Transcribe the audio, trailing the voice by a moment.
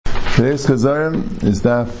Today's Chazarim is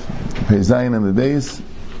Daf Peizayin and the days.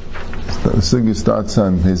 The Sugi starts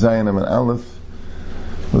on Peizayin and Aleph.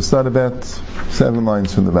 We'll start about 7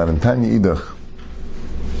 lines from the bottom. Tanya Idach.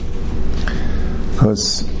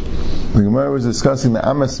 Because the Gemara was discussing the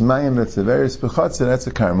Amas Mayim that's a various Bechotzer, that's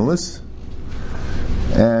a Carmelis.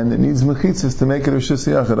 And it needs Mechitzas to make it a Rishus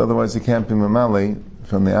Yachid, otherwise it can't be Mamali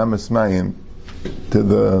from the Amas Mayim to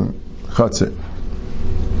the Chotzer.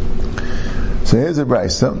 So here's a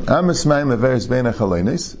brayso. Amas mayim averes bein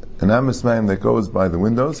hachalonis, an amas mayim that goes by the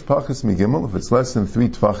windows. Pachas migimel, if it's less than 3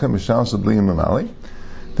 tvachim, mishal shabli mamali,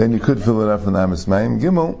 then you could fill it up with amas mayim.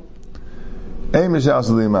 Gimel, a mishal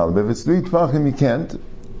shabli mamali. But if it's 3 tvachim, you can't.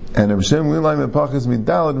 And if Shem lilaim pachas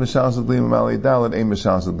midalad mishal shabli mamali, dalad a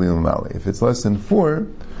mishal shabli mamali. If it's less than 4,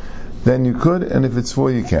 then you could, and if it's 4,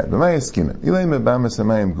 you can't. But my eskina, ilaim abamas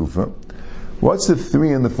mayim gufa. What's the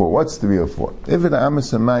 3 and the 4? What's 3 or 4? If it's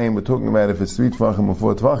Amas Hamayim, we're talking about if it's 3 Tvachim or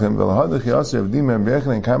 4 Tvachim.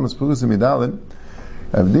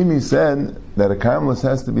 Avdimi said that a Carmelis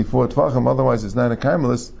has to be 4 Tvachim, otherwise it's not a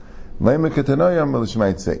Carmelis.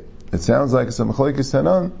 It sounds like it's a Mechlokes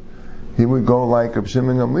Tanan. He would go like a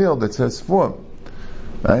Shimon Gamliel that says 4.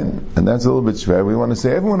 Right? And that's a little bit schwer. We want to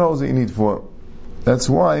say everyone knows that you need 4. That's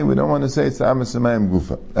why we don't want to say it's the Amas Hamayim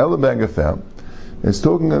Gufa. Elabagafel. It's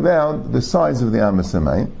talking about the size of the Amas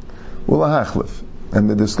Hamayim, Ulahachlif. And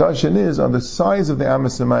the discussion is on the size of the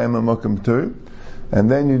Amas Hamayim Amokim Tur, and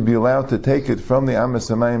then you'd be allowed to take it from the Amas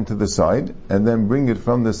Hamayim to the side, and then bring it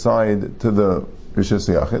from the side to the Rishus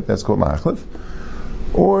Yachid, that's called Machlif.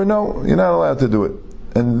 Or no, you're not allowed to do it.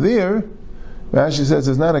 And there, Rashi says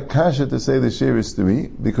it's not a kasha to say the share is 3,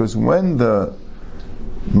 because when the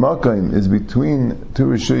Makayim is between 2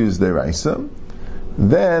 Rishuyas Deraisa,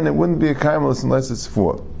 then it wouldn't be a Carmelis unless it's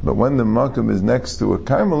 4. But when the Makam is next to a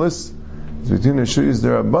Carmelis, it's between the Shuyas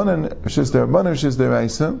Derabanan, Rishus Derabanan, Rishus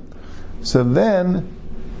Deraisa, so then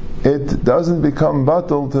it doesn't become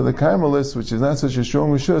batal to the Carmelis, which is not such a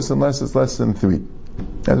strong Rishus, unless it's less than 3.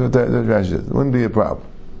 That's what that Rashi says. It wouldn't be a problem.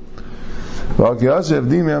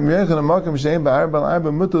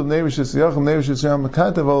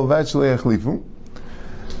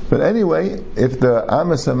 But anyway, if the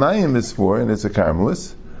Amas Hamayim is 4 and it's a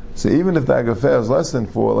Carmelis, so even if the Agafeh is less than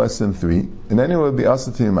 4, less than 3, and anyway it would be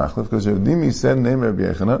Asati Machlef, because Rav Dimi said, name Rabbi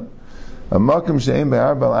Yechanan, a Makim She'em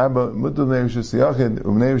Be'arba Al-Arba Mutul Nei Rishus Yachid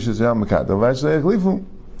Umnei Rishus Yam Makata V'Achlei Echlifu.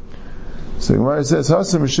 So Gemara says,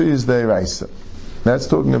 Hasam Rishus Deiraisa. That's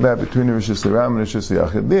talking about between the Rishus Deram and Rishus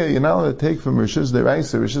Yachid. There, you're not allowed to take from Rishus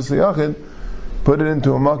Deiraisa, Rishus Yachid, put it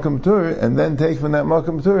into a Makam Tur, and then take from that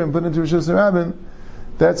Makam Tur and put it into Rishus Derabim.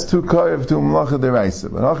 That's too karev to Malacha Deraisa.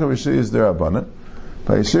 But Hacha Rishuyas Derabanan.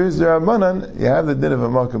 By Rishuyas Derabanan, you have the din of a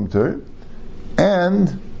Makam Tur,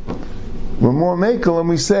 and we're more makel, and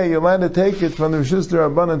we say you're allowed to take it from the Rishuyas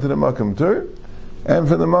Derabanan to the Makam Tur, and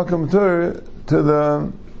from the Makam Tur to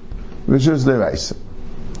the Rishuyas Deraisa.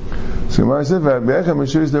 So Gemara said,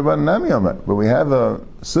 Rishuyas Derabanan Nami Amar. But we have a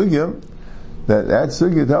sugya that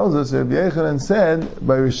sugya tells us that Rabbi Yechanan said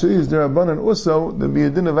by Rishuyas Derabanan also there be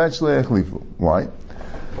a din of Achlei Echlifu. Why?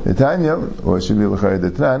 The Tanya, or it should be L'chayr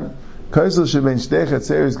Detran, Kaisel Sheben Shtei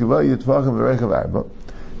Chatzeres Gevah Yitvachim V'Rechav Arba.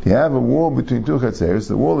 You have a wall between 2 Chatzeres,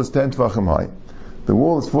 the wall is 10 Tvachim high, the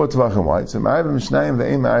wall is 4 Tvachim wide, so Ma'arivim Shnayim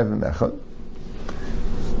Ve'im Ma'arivim Echad.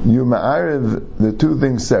 You Ma'ariv the 2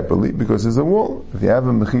 things separately, because there's a wall. If you have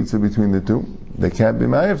a Mechitza between the 2, they can't be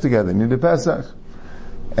Ma'ariv together, you need a Pesach.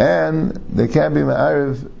 And they can't be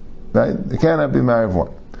Ma'ariv, right? They cannot be Ma'ariv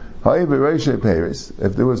one.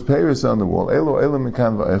 If there was Paris on the wall,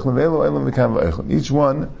 each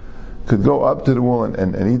one could go up to the wall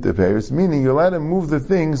and eat the Paris, meaning you're allowed to move the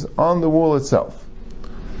things on the wall itself.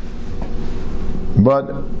 But,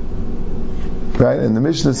 right, and the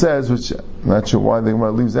Mishnah says, which I'm not sure why the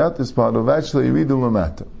Gemara leaves out this part, of actually Yiridu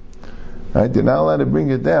Lamata. Right, you're not allowed to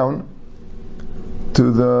bring it down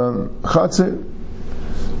to the Chatzir,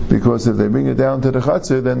 because if they bring it down to the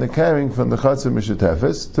Chatzir, then they're carrying from the Chatzir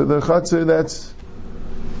Mishatefes to the Chatzir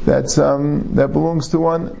that belongs to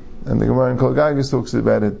one. And the Gemara in Kol Gagas talks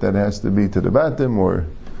about it, that it has to be to the Batim, or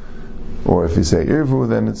if you say Irvu,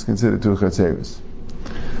 then it's considered 2 Chatzeris.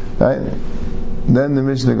 Right? Then the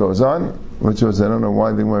Mishnah goes on, which was, I don't know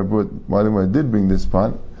why the Gemara did bring this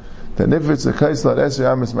part, that if it's a Kaislat Esri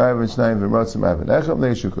Amas Ma'avin Shnayim V'Ratzim Ma'avin Echam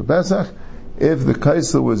Neishuk Pesach, if the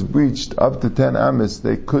kaisel was breached up to 10 amis,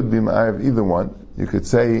 they could be ma'ariv either one. You could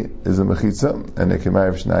say is a mechitza, and they can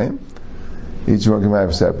ma'ariv shnayim. Each one can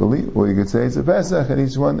ma'ariv separately, or you could say it's a pesach, and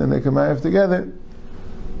each one, and they can ma'ariv together.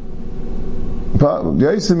 But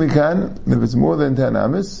if it's more than 10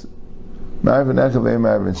 amis, Ma'ariv and Echav,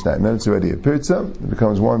 Ma'ariv and Shnayim. Then it's already a pirza. It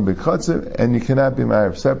becomes one big chatzir, and you cannot be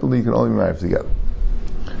Ma'ariv separately. You can only be Ma'ariv together.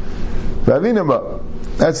 Ravina,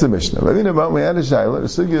 that's the Mishnah. Ravina, we had a shayla. The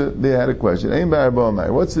sugya, they had a question. Ein Ba'ar Ba'amai.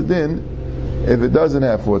 What's the din if it doesn't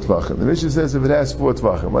have 4 tvachim? The Mishnah says if it has 4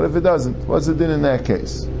 tvachim. What if it doesn't? What's the din in that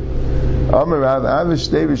case?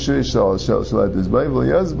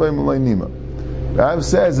 Rav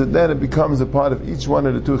says that then it becomes a part of each one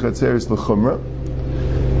of the 2 chatzeris l'chumra,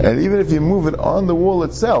 and even if you move it on the wall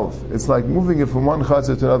itself, it's like moving it from one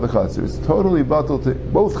chatzer to another chatzer. It's totally batal to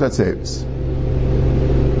both chatzeris.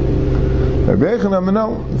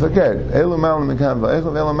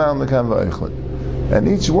 And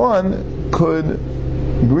each one could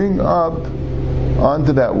bring up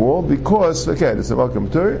onto that wall because it's a Makam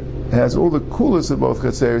Tur. It has all the coolest of both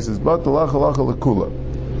chatzeris. It's bat halacha l'kula.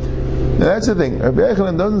 Now that's the thing. Rabbi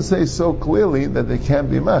Yechanan doesn't say so clearly that they can't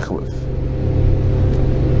be machlif.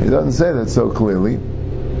 He doesn't say that so clearly.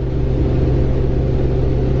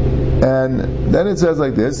 And then it says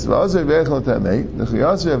like this: V'azir Rabbi Yechanan tamei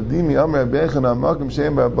l'chiyasir avdimi amar Rabbi Yechanan makam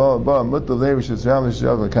sheim ba'abal mutal levi shesram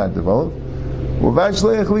l'shiyach l'kantevav u'vad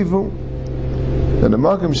shleich lifu. And the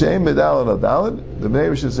makam sheim bedalad al dalad, the bnei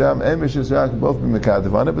Rishusram and Rishusram can both be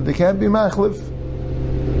mekadev on it, but they can't be machlif.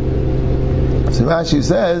 So Rashi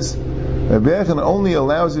says, Rabbi Yechanan only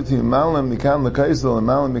allows you to malam mikan l'kaisel and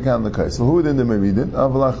malam mikan l'kaisel. Who did the meridin?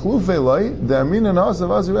 Aval achluf eloi de'amin and hasav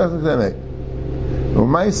azir echad temei.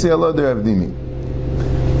 U'maisi alo de'avdimi.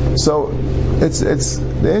 So it's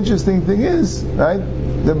the interesting thing is, right?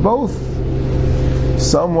 They're both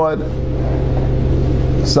somewhat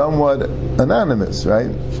anonymous, right?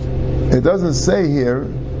 It doesn't say here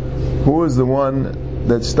who is the one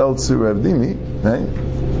that steltzu Rav Dimi, right?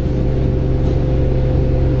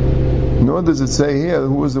 Nor does it say here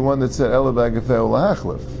who was the one that said Ela b'agafeu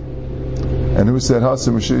lahachlif, and who said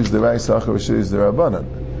Hasam Rishus D'Raisa Achar Rishus D'Rabbanan.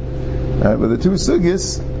 Right? But the 2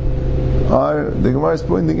 sugis are, the Gemara is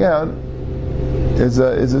pointing out, is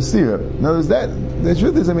a stira. Now, the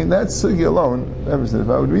truth is, that sugya alone, if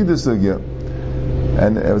I would read the sugya,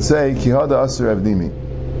 and it would say, Kihada Asur Rav Dimi.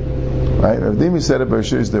 Right? Rav Dimi said it by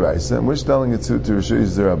Rishus D'Raisa, and we're telling it to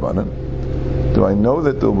Rishus D'Rabbanan. Do I know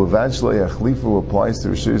that the Ubavan Shlei Achlifu applies to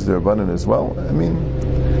Rishus D'Rabbanan as well?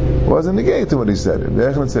 It wasn't negated to what he said. Rabbi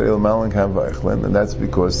Yechanan said, Il Malin Kam V'Eichlin, and that's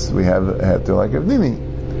because we have a heter like Rav Dimi.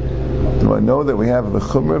 Do I know that we have the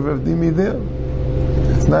Chumrah of Rav Dimi there?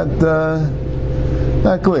 It's not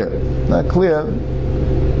clear. Not clear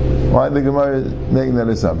why the Gemara is making that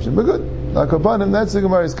assumption. But good. Akabanim, that's the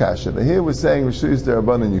Gemara's kasha. Here we're saying Rishus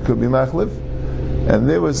D'Rabbanan you could be machlif, and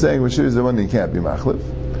there we're saying Rishus D'Rabbanan you can't be machlif.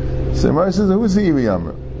 So the Gemara says, who's the Ibi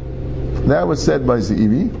Amr? That was said by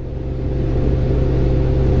Z'ibi.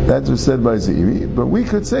 That was said by Z'ibi. But we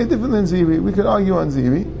could say different than Z'ibi. We could argue on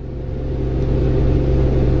Z'ibi.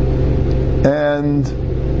 And,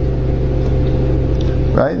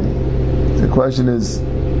 right? The question is,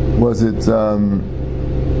 was it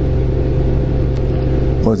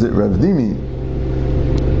Rav Dimi?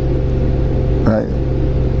 Right?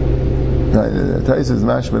 Tais is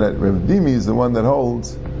mashma that Rav Dimi is the one that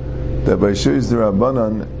holds that by Rishus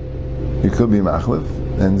D'Rabbanan you could be machlif,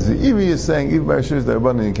 and Z'ibi is saying even by Rishus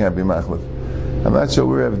D'Rabbanan you can't be machlif. I'm not sure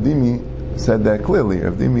where Rav Dimi said that clearly.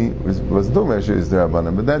 Rav Dimi was talking about Rishus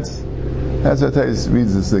D'Rabbanan, but that's what Tais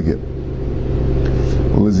reads the sugya.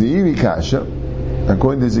 Well, Z'ibi kasha.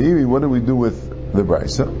 According to Z'ibi, what do we do with the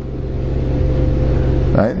brisa?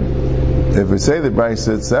 Right? If we say the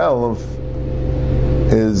brisa itself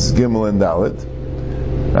is Gimel and Dalet,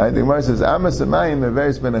 right? The Gemara says, Amas Amayim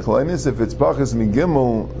Averis Ben Echloinis, if it's Pachas Mi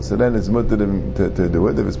Gimel, so then it's mutter to do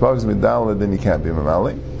it. If it's Pachas Mi Dalet, then you can't be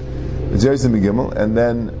Mamali. It's Yeris Mi Gimel, and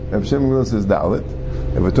then Rav Shimon says Dalet.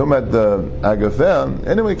 If we're talking about the Agafel,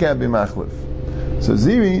 anyway, it can't be Machlif. So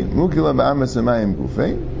Ziri, Mukila Ba'amas Amayim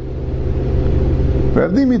Gufei,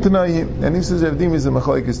 Rav Dimi Tanayim, and he says Rav Dimi is a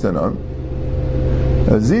Machlaikis Tanar.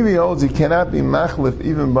 Ziri holds he cannot be Machlif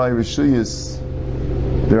even by Rishuyas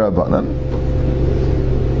D'Rabbanan,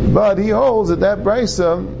 but he holds that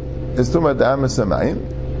brisa is talking about the Amas Hamayim,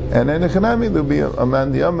 and in the Chanami there'll be a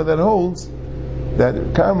man the Amma that holds that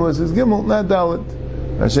Karmelis is Gimel, not Dalet.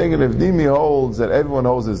 Hashem Rav Dimi holds that everyone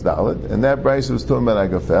holds his Dalet, and that brisa was talking about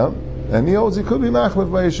Agafel, and he holds he could be Machlif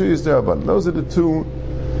by Rishuyas D'Rabbanan. Those are the 2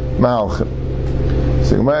 Ma'alchim.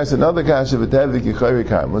 So Gemara says another kasha v'tevik yichayri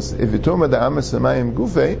karmelis. If you're talking about the Amas Hamayim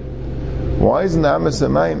Gufei, why isn't the Amas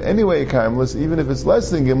Hamayim anyway karmelis, even if it's less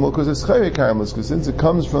than Gimel, because it's chayri karmelis? Because since it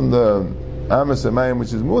comes from the Amas Hamayim,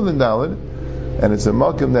 which is more than Daled, and it's a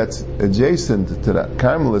makom that's adjacent to the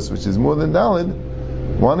karmelis, which is more than Daled,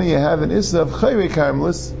 why don't you have an issa of chayri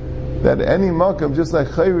karmelis that any makam, just like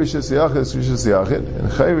chayri shesiyachid is shesiyachid,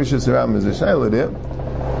 and chayri shesiram is a shayla there,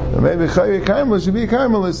 and maybe chayri karmelis should be a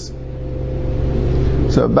karmelis.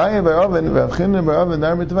 So Abaye bar Oven, Rav Chinna bar Oven,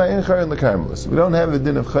 Nar Mitvah in chayri and the karmelis. We don't have a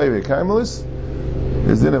din of chayri karmelis.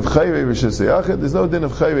 There's din of chayri shesiyachid. There's no din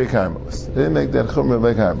of chayri karmelis. They didn't make that chumrah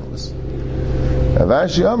by karmelis.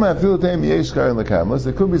 Avashi Amar feel time yesh chayri and the karmelis.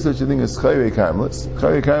 There could be such a thing as chayri karmelis.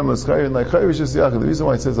 Chayri karmelis, chayri and like chayri shesiyachid. The reason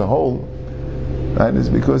why it says a hole, right, is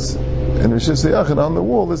because in Rosh Hashanah on the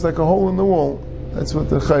wall there's like a hole in the wall. That's what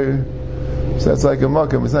the chayr. So that's like a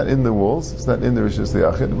makam. It's not in the walls. It's not in the Rosh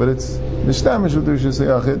Hashanah, but it's mishtamish with Rosh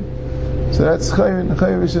Hashanah. So that's chayr.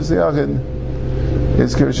 Chayr Rosh Hashanah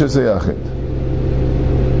is Rosh Hashanah.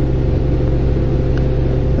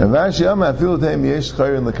 And Vashi Amar fil teim yesh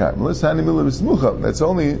chayr in the karmelis. Hani milah b'smucha. That's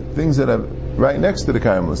only things that are right next to the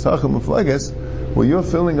karmelis. Tachim uflages, where you're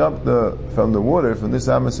filling up from the water from this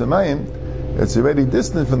amas hamayim. It's already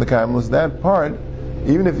distant from the karmelis. That part,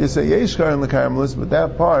 even if you say yesh chayr in the karmelis, but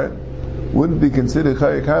that part wouldn't be considered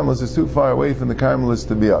chayr karmelis. It's too far away from the karmelis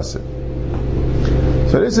to be asir.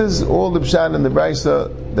 So this is all the pshat in the brayso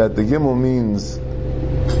that the gimel means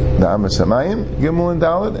the amas hamayim, gimel and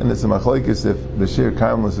dalet, and it's a machlokes if the shir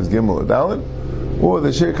karmelis is gimel or dalet, or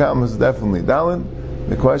the shir karmelis is definitely dalet.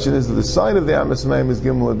 The question is, the side of the amas hamayim is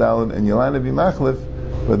gimel or dalet, and yolana be machlif.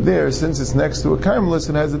 But there, since it's next to a karmelis,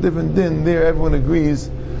 it has a different din. There, everyone agrees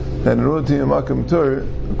that in order to be a makam tur,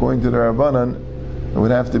 according to the Rabbanan, it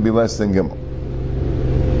would have to be less than gimel.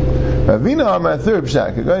 Ravina Amar third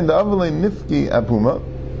pshat, going to avalei nifki apuma,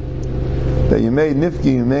 that you made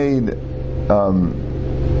nifki,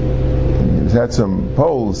 you had some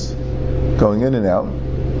poles going in and out.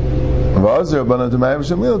 And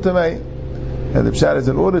the pshat is,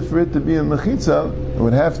 in order for it to be a mechitza, it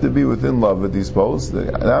would have to be within love with these poles.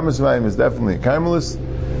 The amas hamayim is definitely a karmelis,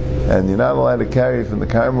 and you're not allowed to carry from the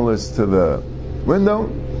karmelis to the window.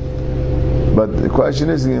 But the question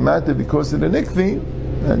is, in the matter because of the nikvi,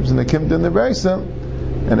 and the kimt in the brayso,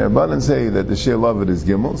 and Rabbanan say that the shir love it is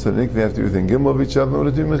gimel, so the nikvi have to be within gimel of each other in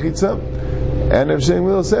order to be mechitza. And if Shein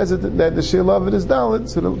Will says that the shir love it is dalet,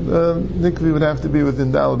 so the nikvi would have to be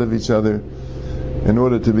within dalet of each other in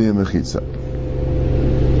order to be a mechitza.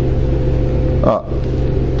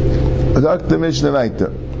 Dr. Mishnah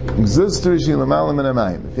Vaita. Gzustra shi l'malam min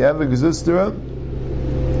hamayim. If you have a gzustra,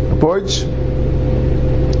 a porch,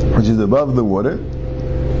 which is above the water,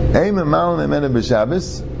 aim malam emena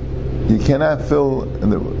b'Shabbos, you cannot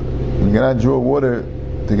you cannot draw water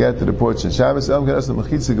to get to the porch on Shabbos. Unless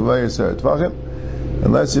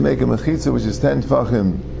you make a mechitza which is 10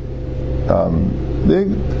 tfachim big,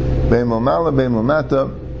 be'emol mala, be'emol mata,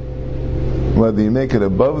 whether you make it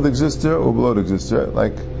above the gzustra or below the gzustra,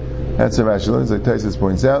 like that's a Rashi, like Taisus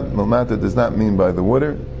points out. Molmata does not mean by the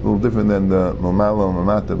water, a little different than the molmala or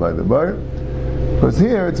molmata by the bar. Because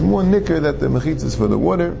here it's more nicker that the mechitza is for the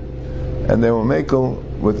water, and they will makel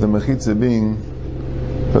with the mechitza being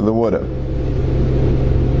for the water.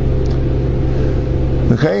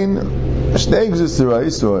 V'chein shnei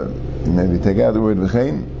gzusrais, or maybe take out the word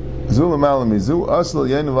v'chein. Zul amalam mizu asl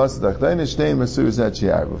yenu v'asadachtayne shnei masuris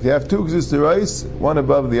hachiyav. If you have two gzusrais, one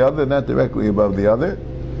above the other, not directly above the other,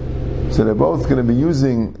 so they're both going to be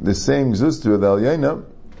using the same gzustra, the alyena.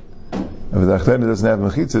 If the achterna doesn't have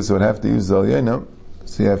mechitza, so it would have to use the alyena.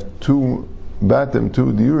 So you have two batim, two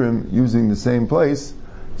diurim using the same place.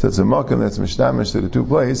 So it's a makam that's mishtamish to the two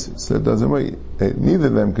places. So it doesn't work. Neither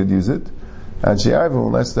of them could use it. And she'arvu,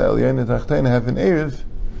 unless the alyena and the achterna have an erev,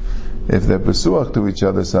 if they're pesuach to each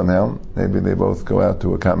other somehow, maybe they both go out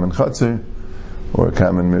to a common chatzir or a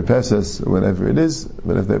common mirpeses or whatever it is.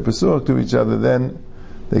 But if they're pesuach to each other, then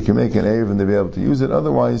they can make an erev and they'll be able to use it.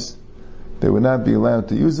 Otherwise, they would not be allowed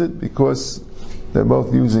to use it because they're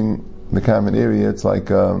both using the common area. It's like,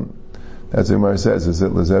 as the Gemara says, is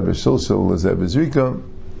it lezeb shilshul, lezeb zrika,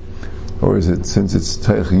 or is it, since it's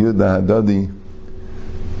teich yudah hadadi,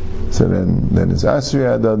 so then it's asri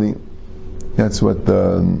hadadi. That's what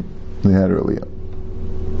we had earlier.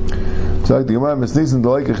 So like the Gemara misnisin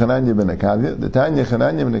dalaika Chananya ben Akavya, the Tanya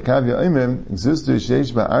Chananya ben Akavya imim existu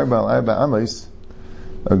sheish ba'arba al-arba amis,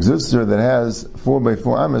 a gzustra that has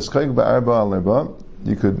 4x4 amas, chayk ba'arba al-arba,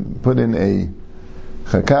 you could put in a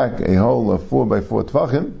chakak, a hole of 4x4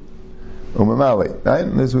 tvachim, umamali, right?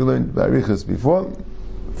 And this we learned by Arichas before.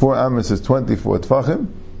 4 amas is 24 tvachim.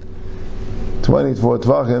 24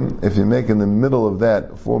 tvachim, if you make in the middle of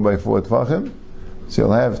that 4x4 tvachim, so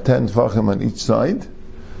you'll have 10 tvachim on each side,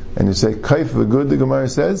 and you say kaif v'gud, the Gemara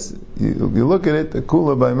says, you look at it, the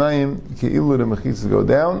kula by mayim, ki'ilu the mechitzas go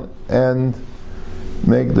down, and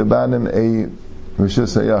make the banim a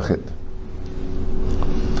rishus hayachid.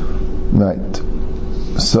 Right.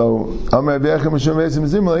 So, it's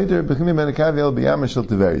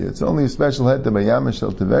only a special head by Yama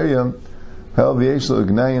Shel Tiveria.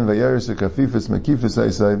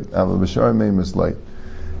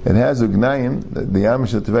 It has ugnayim. The Yama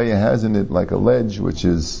Shel Tiveria has in it like a ledge which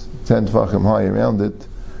is 10 tefachim high around it.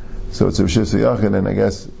 So it's a Rishus Yachid, and I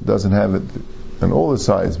guess doesn't have it on all the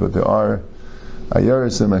sides, but there are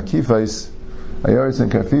ayaris and makifais, ayaris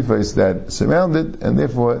and kafifais that surround it, and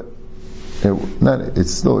therefore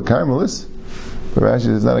it's still a karmelis, but Rashi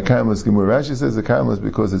says it's not a karmelis gemur. Rashi says a karmelis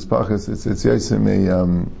because it's pachas, it's yasim a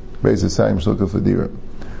beis asayim shloka fadira,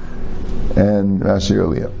 and Rashi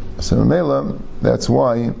earlier. So Mela, that's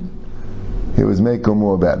why he was makel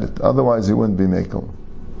more about it. Otherwise, he wouldn't be makel.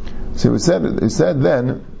 So he said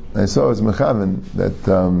then. I saw as Mechavan that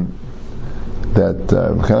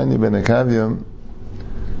Chananya ben Akavia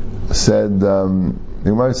said, the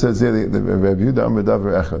Gemara says here, the Rabbi Yehuda Amar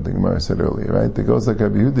Davar Echad, the Gemara said earlier, right? It goes like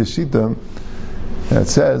Rabbi Yehuda Shita, and it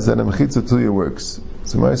says that a Mechitza Tuya works.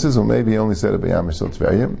 So Gemara says, well, maybe he only said it by Yam Shel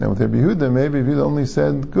Tveria, and with Rabbi Yehuda, maybe Rabbi Yehuda only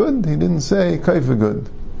said good, he didn't say kaifa good.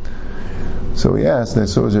 So he asked, and I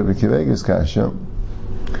saw Rabbi Kivega's kasha,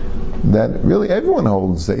 that really everyone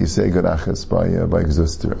holds that you say good achas by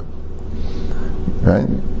Gzustra. Right?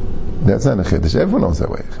 That's not a chiddush. Everyone knows that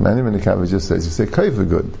way. Chananya ben Akavia just says, you say kaifa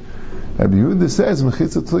good. Rabbi Yehuda says,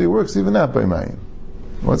 Mechitza Tuli works even not by Mayim.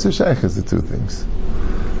 What's the shaykhs, the two things?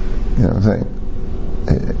 You know what I'm saying?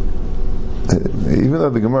 Even though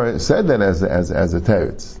the Gemara said that as a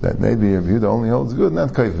teretz, that maybe Rabbi Yehuda only holds good,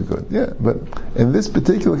 not kaifa good. Yeah, but in this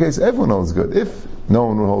particular case, everyone holds good. If no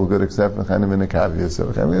one will hold good except for Chananya ben Akavia,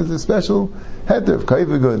 so there's a special heter of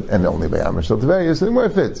kaifa good, and only by Yam Shel Tiveria, so the more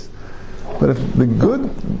fits. But if the good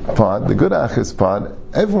part, the good achas part,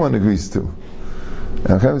 everyone agrees to.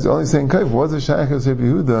 And Chaim is only saying kaifa. What's the shaykhs Rabbi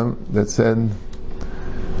Yehuda that said?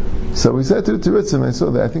 So we said to the Teritzim, I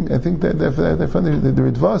saw that. I think that the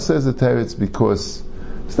Ritva says the Teretz because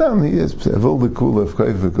Stam he is a Vilda Kula of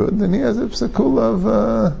kaifa good, and he has a Psakula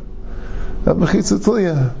of Mechitza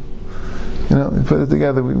Tliya. You know, we put it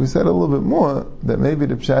together. We said a little bit more that maybe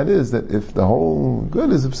the pshat is that if the whole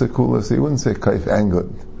good is a Psakula, so you wouldn't say kaif and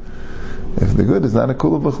good. If the good is not a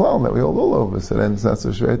kula b'chlal, that we hold all over, so then it's not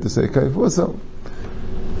so straight to say kaif also.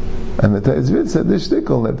 And the Teizvid said this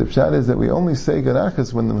shtickle, that the pshat is that we only say good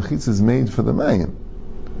achas when the mechitza is made for the mayim.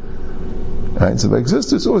 Right? So by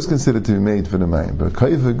Gzustra it's always considered to be made for the mayim, but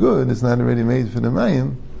kaif good is not already made for the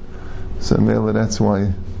mayim. So Mela, that's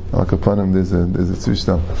why al kapanim there's a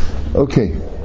tzushdam. Okay.